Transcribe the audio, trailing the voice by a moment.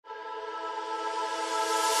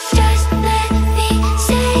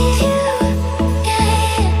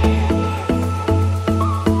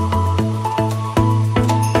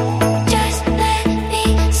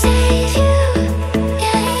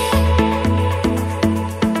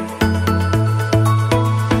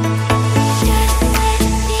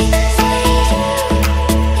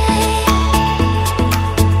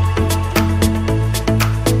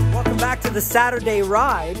Saturday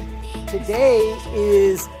ride. Today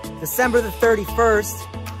is December the 31st,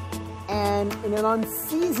 and in an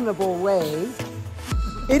unseasonable way,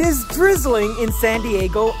 it is drizzling in San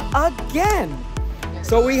Diego again.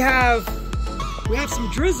 So we have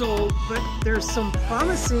some drizzle, but there's some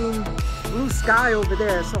promising blue sky over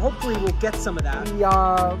there, so hopefully we'll get some of that.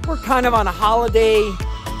 We're kind of on a holiday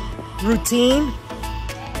routine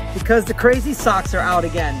because the crazy socks are out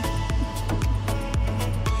again.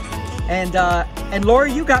 And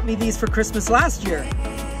Lori, you got me these for Christmas last year,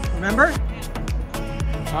 remember?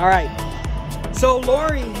 All right, so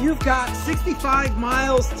Lori, you've got 65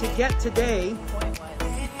 miles to get today.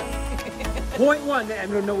 Point one.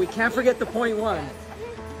 No, we can't forget the point one.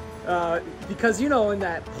 Because, you know, in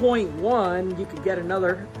that point one, you could get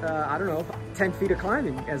another, I don't know, 10 feet of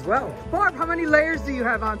climbing as well. Barb, how many layers do you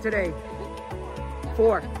have on today?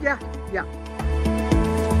 4. Yeah.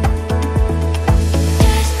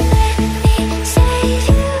 We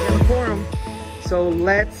have a quorum, so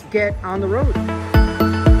let's get on the road.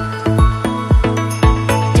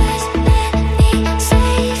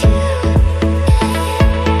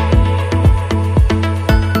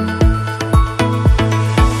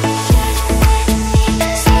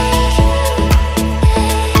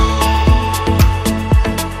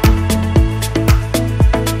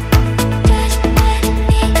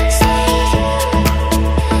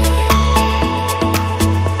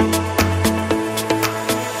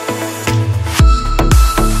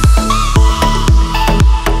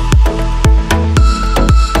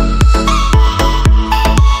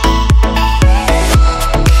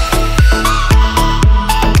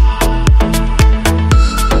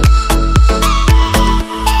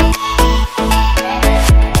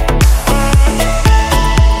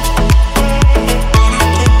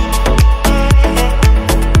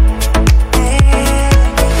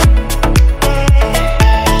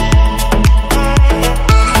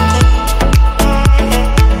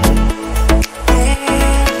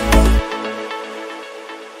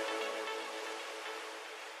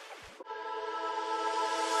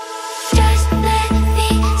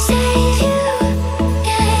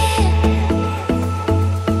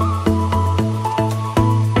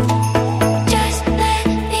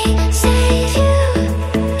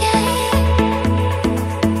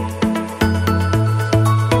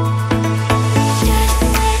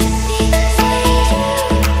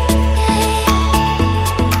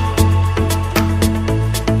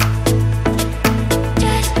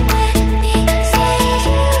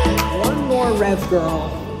 Girl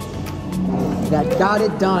that got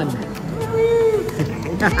it done.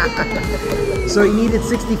 So you needed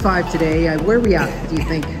 65 today. Where are we at, do you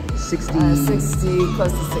think? 60? 60,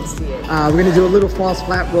 close to 68. We're gonna do a little false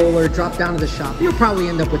flat roller, drop down to the shop. You'll probably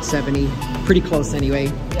end up with 70, pretty close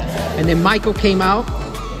anyway. Yes. And then Michael came out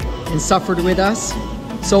and suffered with us.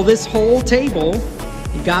 So this whole table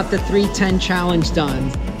got the 310 challenge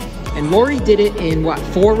done. And Lori did it in what,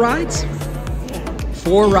 4 rides?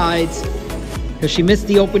 4 rides. Because she missed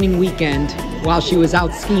the opening weekend while she was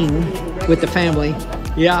out skiing with the family.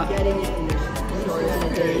 Yeah.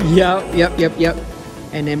 Yep.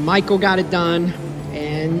 And then Michael got it done,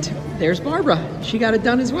 and there's Barbara. She got it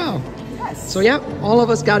done as well. Yes. So yeah, all of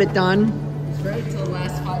us got it done. Right to the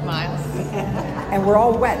last 5 miles. And we're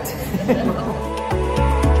all wet.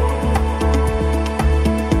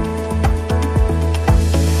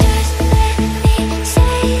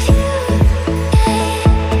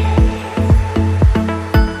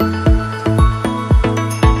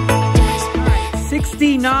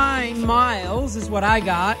 69 miles is what I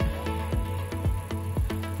got.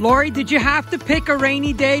 Lori, did you have to pick a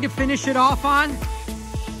rainy day to finish it off on?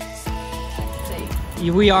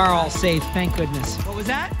 Safe. We are all safe, thank goodness. What was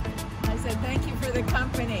that? I said thank you for the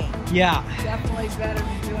company. Yeah. Definitely better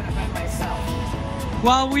than doing it by myself.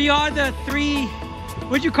 Well, we are the 3,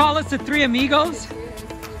 what'd you call us, the 3 amigos?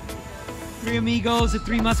 3 amigos, the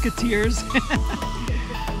 3 musketeers.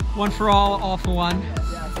 One for all for one.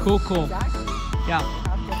 Cool. Exactly. Yeah.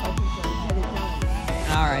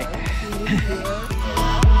 All right.